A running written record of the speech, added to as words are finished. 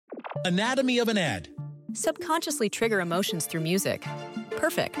Anatomy of an ad. Subconsciously trigger emotions through music.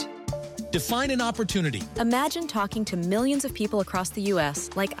 Perfect. Define an opportunity. Imagine talking to millions of people across the U.S.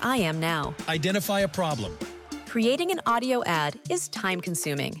 like I am now. Identify a problem. Creating an audio ad is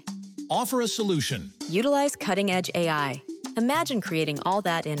time-consuming. Offer a solution. Utilize cutting-edge AI. Imagine creating all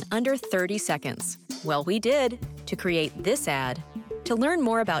that in under 30 seconds. Well, we did to create this ad. To learn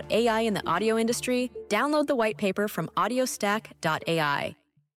more about AI in the audio industry, download the white paper from audiostack.ai.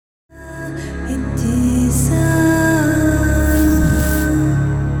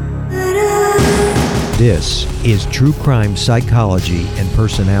 This is True Crime Psychology and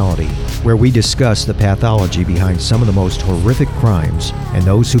Personality, where we discuss the pathology behind some of the most horrific crimes and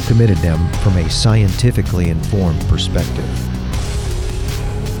those who committed them from a scientifically informed perspective.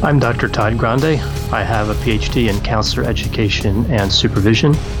 I'm Dr. Todd Grande. I have a PhD in counselor education and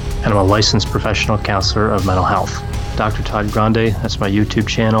supervision, and I'm a licensed professional counselor of mental health. Dr. Todd Grande, that's my YouTube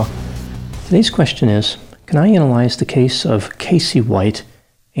channel. Today's question is, can I analyze the case of Casey White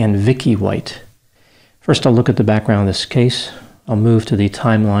and Vicky White? First, I'll look at the background of this case. I'll move to the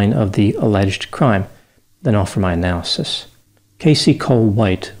timeline of the alleged crime, then offer my analysis. Casey Cole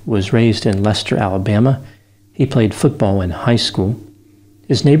White was raised in Lester, Alabama. He played football in high school.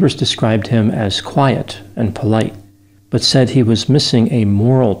 His neighbors described him as quiet and polite, but said he was missing a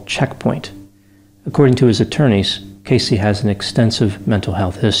moral checkpoint. According to his attorneys, Casey has an extensive mental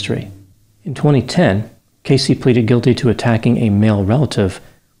health history. In 2010, Casey pleaded guilty to attacking a male relative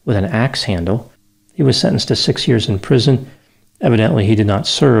with an axe handle. He was sentenced to 6 years in prison. Evidently, he did not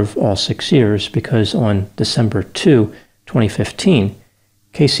serve all 6 years because on December 2, 2015,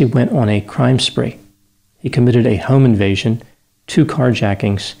 Casey went on a crime spree. He committed a home invasion, 2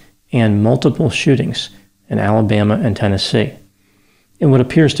 carjackings, and multiple shootings in Alabama and Tennessee. In what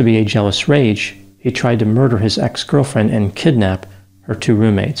appears to be a jealous rage, he tried to murder his ex-girlfriend and kidnap her 2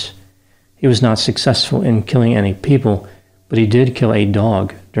 roommates. He was not successful in killing any people, but he did kill a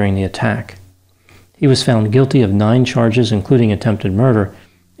dog during the attack. He was found guilty of 9 charges, including attempted murder,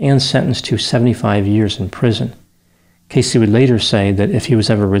 and sentenced to 75 years in prison. Casey would later say that if he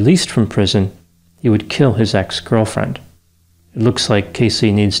was ever released from prison, he would kill his ex-girlfriend. It looks like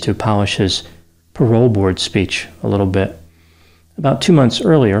Casey needs to polish his parole board speech a little bit. About 2 months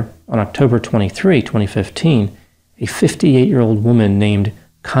earlier, on October 23, 2015, a 58-year-old woman named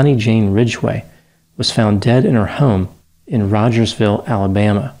Connie Jane Ridgway was found dead in her home in Rogersville,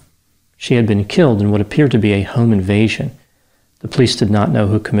 Alabama. She had been killed in what appeared to be a home invasion. The police did not know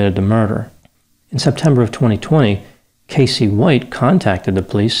who committed the murder. In September of 2020, Casey White contacted the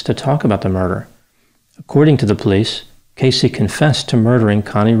police to talk about the murder. According to the police, Casey confessed to murdering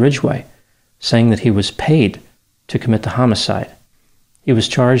Connie Ridgway, saying that he was paid to commit the homicide. He was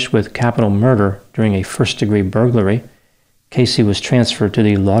charged with capital murder during a first-degree burglary. Casey was transferred to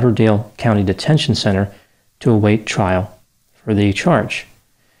the Lauderdale County Detention Center to await trial for the charge.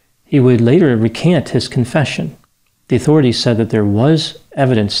 He would later recant his confession. The authorities said that there was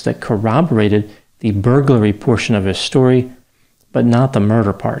evidence that corroborated the burglary portion of his story, but not the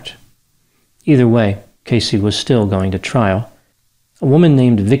murder part. Either way, Casey was still going to trial. A woman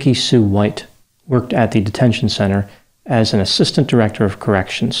named Vicky Sue White worked at the detention center as an assistant director of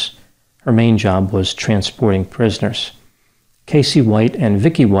corrections. Her main job was transporting prisoners. Casey White and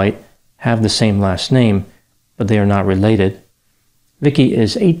Vicky White have the same last name, but they are not related. Vicky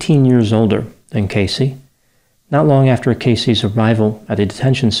is 18 years older than Casey. Not long after Casey's arrival at the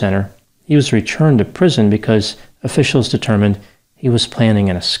detention center, he was returned to prison because officials determined he was planning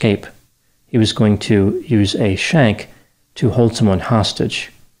an escape. He was going to use a shank to hold someone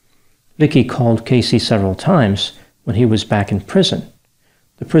hostage. Vicky called Casey several times when he was back in prison.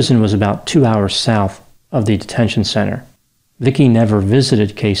 The prison was about 2 hours south of the detention center. Vicky never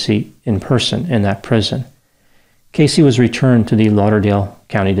visited Casey in person in that prison. Casey was returned to the Lauderdale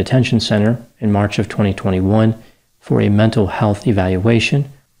County Detention Center in March of 2021 for a mental health evaluation.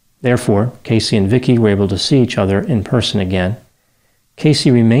 Therefore, Casey and Vicky were able to see each other in person again.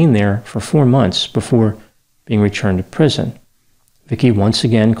 Casey remained there for 4 months before being returned to prison. Vicky once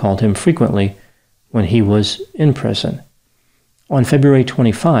again called him frequently when he was in prison. On February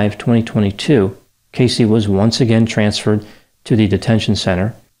 25, 2022, Casey was once again transferred to the detention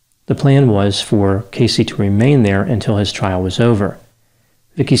center. The plan was for Casey to remain there until his trial was over.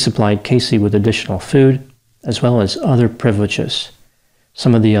 Vicky supplied Casey with additional food, as well as other privileges.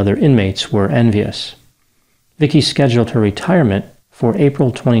 Some of the other inmates were envious. Vicky scheduled her retirement for April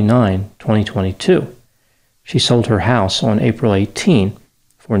 29, 2022. She sold her house on April 18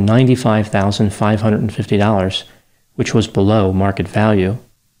 for $95,550, which was below market value.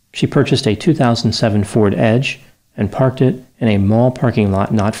 She purchased a 2007 Ford Edge and parked it in a mall parking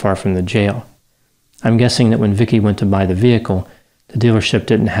lot not far from the jail. I'm guessing that when Vicky went to buy the vehicle, the dealership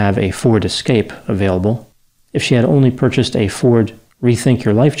didn't have a Ford Escape available. If she had only purchased a Ford Rethink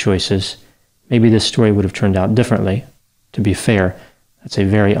Your Life Choices, maybe this story would have turned out differently. To be fair, that's a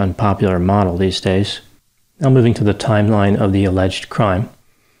very unpopular model these days. Now moving to the timeline of the alleged crime.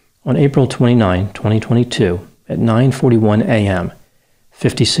 On April 29, 2022, at 9:41 a.m.,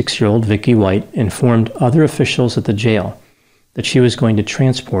 56-year-old Vicky White informed other officials at the jail that she was going to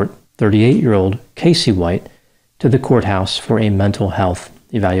transport 38-year-old Casey White to the courthouse for a mental health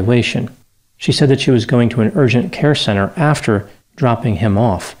evaluation. She said that she was going to an urgent care center after dropping him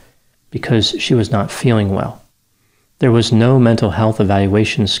off because she was not feeling well. There was no mental health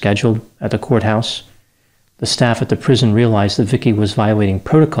evaluation scheduled at the courthouse. The staff at the prison realized that Vicky was violating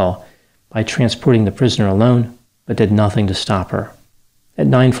protocol by transporting the prisoner alone, but did nothing to stop her. At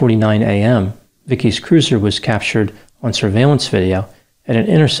 9:49 a.m., Vicky's cruiser was captured on surveillance video at an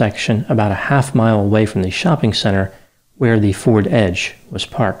intersection about a half-mile away from the shopping center where the Ford Edge was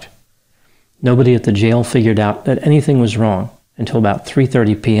parked. Nobody at the jail figured out that anything was wrong until about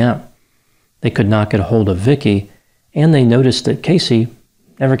 3:30 p.m. They could not get a hold of Vicky, and they noticed that Casey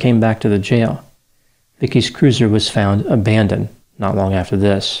never came back to the jail. Vicky's cruiser was found abandoned not long after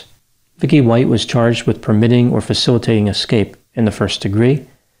this. Vicky White was charged with permitting or facilitating escape in the first degree.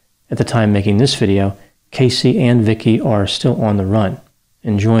 At the time making this video, Casey and Vicky are still on the run,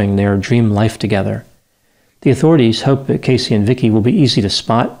 enjoying their dream life together. The authorities hope that Casey and Vicky will be easy to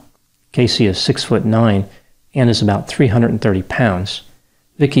spot. Casey is 6'9" and is about 330 pounds.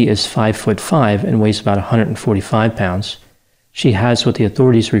 Vicky is 5'5" and weighs about 145 pounds. She has what the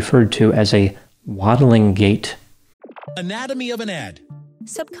authorities referred to as a waddling gait. Anatomy of an ad.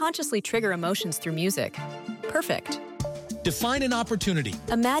 Subconsciously trigger emotions through music. Perfect. Define an opportunity.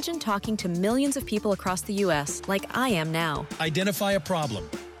 Imagine talking to millions of people across the U.S. like I am now. Identify a problem.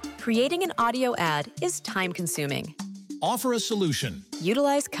 Creating an audio ad is time-consuming. Offer a solution.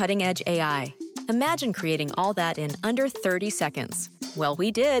 Utilize cutting-edge AI. Imagine creating all that in under 30 seconds. Well,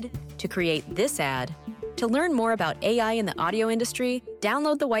 we did to create this ad. To learn more about AI in the audio industry,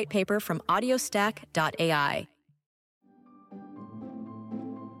 download the white paper from audiostack.ai.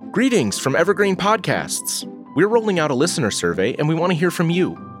 Greetings from Evergreen Podcasts. We're rolling out a listener survey and we want to hear from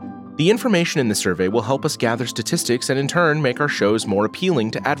you. The information in the survey will help us gather statistics and in turn make our shows more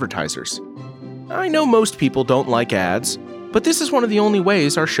appealing to advertisers. I know most people don't like ads, but this is one of the only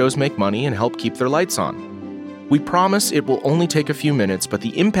ways our shows make money and help keep their lights on. We promise it will only take a few minutes, but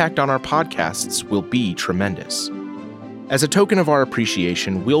the impact on our podcasts will be tremendous. As a token of our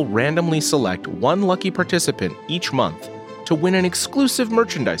appreciation, we'll randomly select one lucky participant each month to win an exclusive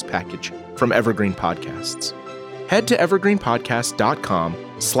merchandise package from Evergreen Podcasts. Head to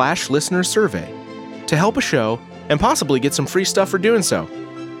evergreenpodcast.com/listenersurvey to help a show and possibly get some free stuff for doing so.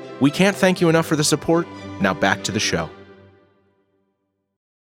 We can't thank you enough for the support. Now back to the show.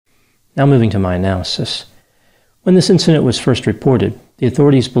 Now moving to my analysis. When this incident was first reported, the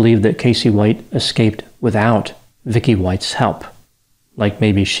authorities believed that Casey White escaped without Vicky White's help, like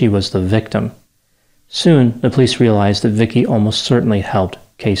maybe she was the victim. Soon, the police realized that Vicky almost certainly helped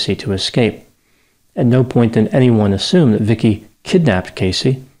Casey to escape. At no point did anyone assume that Vicky kidnapped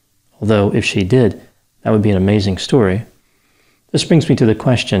Casey, although if she did, that would be an amazing story. This brings me to the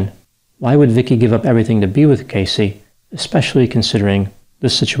question, why would Vicky give up everything to be with Casey, especially considering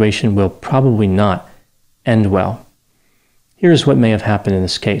this situation will probably not end well? Here's what may have happened in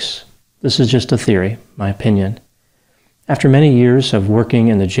this case. This is just a theory, my opinion. After many years of working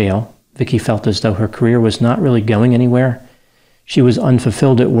in the jail, Vicky felt as though her career was not really going anywhere. She was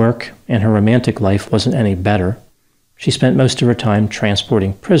unfulfilled at work, and her romantic life wasn't any better. She spent most of her time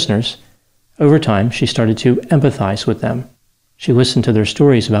transporting prisoners. Over time, she started to empathize with them. She listened to their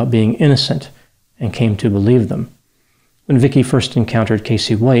stories about being innocent and came to believe them. When Vicky first encountered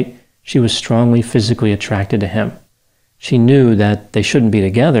Casey White, she was strongly physically attracted to him. She knew that they shouldn't be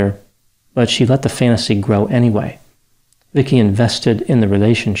together, but she let the fantasy grow anyway. Vicky invested in the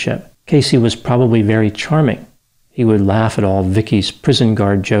relationship. Casey was probably very charming. He would laugh at all Vicky's prison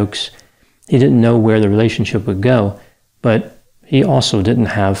guard jokes. He didn't know where the relationship would go, but he also didn't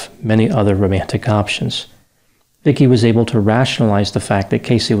have many other romantic options. Vicky was able to rationalize the fact that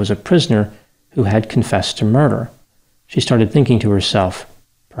Casey was a prisoner who had confessed to murder. She started thinking to herself,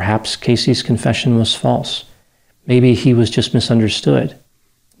 perhaps Casey's confession was false. Maybe he was just misunderstood.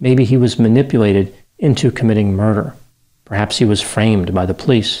 Maybe he was manipulated into committing murder. Perhaps he was framed by the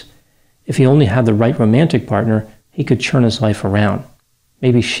police. If he only had the right romantic partner, he could turn his life around.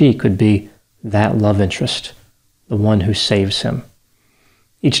 Maybe she could be that love interest, the one who saves him.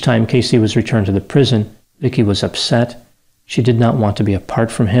 Each time Casey was returned to the prison, Vicky was upset. She did not want to be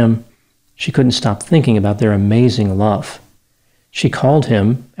apart from him. She couldn't stop thinking about their amazing love. She called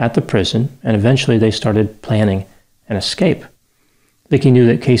him at the prison, and eventually they started planning an escape. Vicky knew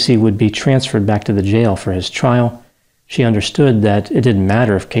that Casey would be transferred back to the jail for his trial. She understood that it didn't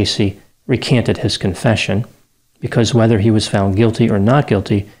matter if Casey recanted his confession, because whether he was found guilty or not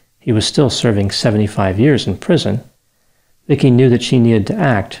guilty, he was still serving 75 years in prison. Vicky knew that she needed to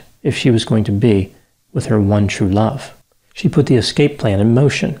act if she was going to be with her one true love. She put the escape plan in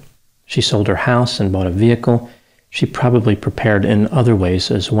motion. She sold her house and bought a vehicle. She probably prepared in other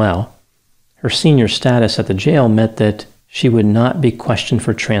ways as well. Her senior status at the jail meant that she would not be questioned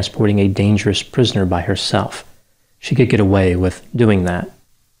for transporting a dangerous prisoner by herself. She could get away with doing that.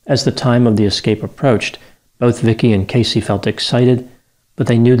 As the time of the escape approached, both Vicky and Casey felt excited, but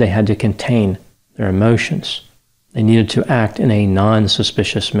they knew they had to contain their emotions. They needed to act in a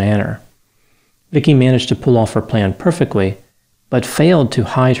non-suspicious manner. Vicky managed to pull off her plan perfectly, but failed to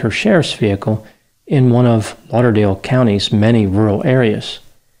hide her sheriff's vehicle in one of Lauderdale County's many rural areas.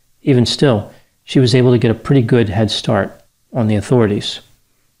 Even still, she was able to get a pretty good head start on the authorities.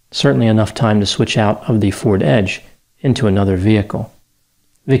 Certainly enough time to switch out of the Ford Edge into another vehicle.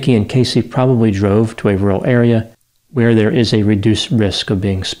 Vicky and Casey probably drove to a rural area where there is a reduced risk of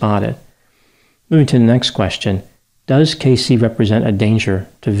being spotted. Moving to the next question, does Casey represent a danger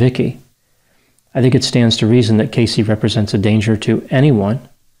to Vicky? I think it stands to reason that Casey represents a danger to anyone.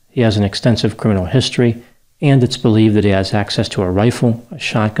 He has an extensive criminal history, and it's believed that he has access to a rifle, a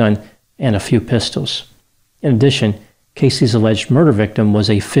shotgun, and a few pistols. In addition, Casey's alleged murder victim was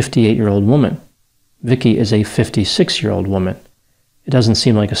a 58-year-old woman. Vicky is a 56-year-old woman. It doesn't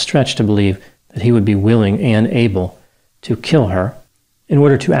seem like a stretch to believe that he would be willing and able to kill her. In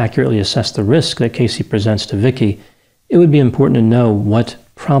order to accurately assess the risk that Casey presents to Vicky, it would be important to know what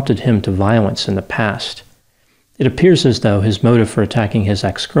prompted him to violence in the past. It appears as though his motive for attacking his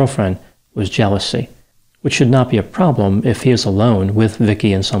ex-girlfriend was jealousy, which should not be a problem if he is alone with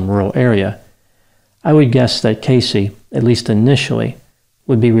Vicky in some rural area. I would guess that Casey, at least initially,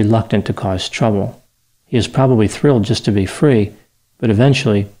 would be reluctant to cause trouble. He is probably thrilled just to be free, but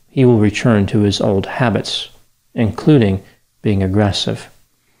eventually he will return to his old habits, including being aggressive.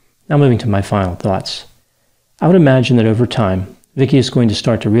 Now moving to my final thoughts. I would imagine that over time, Vicky is going to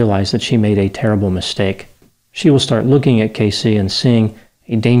start to realize that she made a terrible mistake. She will start looking at Casey and seeing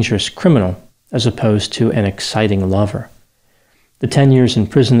a dangerous criminal as opposed to an exciting lover. The 10 years in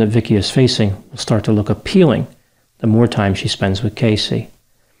prison that Vicky is facing will start to look appealing the more time she spends with Casey.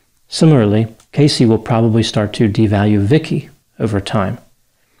 Similarly, Casey will probably start to devalue Vicky over time.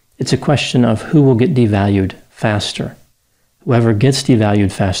 It's a question of who will get devalued faster. Whoever gets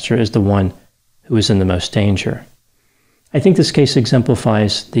devalued faster is the one who is in the most danger. I think this case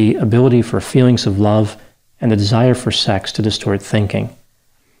exemplifies the ability for feelings of love and the desire for sex to distort thinking.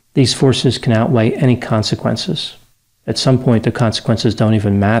 These forces can outweigh any consequences. At some point, the consequences don't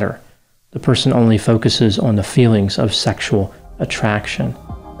even matter. The person only focuses on the feelings of sexual attraction.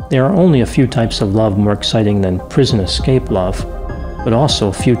 There are only a few types of love more exciting than prison escape love, but also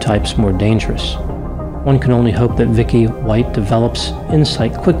a few types more dangerous. One can only hope that Vicky White develops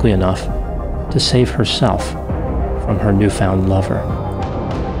insight quickly enough to save herself from her newfound lover.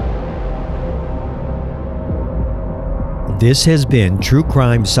 This has been True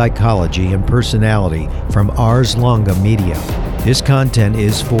Crime Psychology and Personality from Ars Longa Media. This content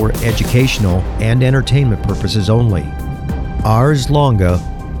is for educational and entertainment purposes only. Ars Longa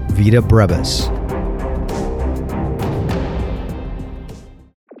Vita Brevis.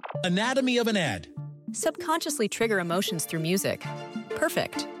 Anatomy of an ad. Subconsciously trigger emotions through music.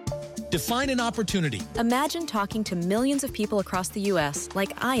 Perfect. Define an opportunity. Imagine talking to millions of people across the U.S.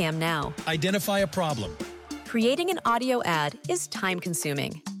 like I am now. Identify a problem. Creating an audio ad is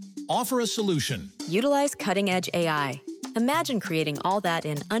time-consuming. Offer a solution. Utilize cutting-edge AI. Imagine creating all that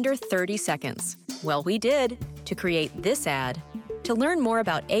in under 30 seconds. Well, we did to create this ad. To learn more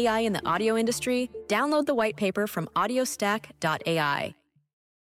about AI in the audio industry, download the white paper from audiostack.ai.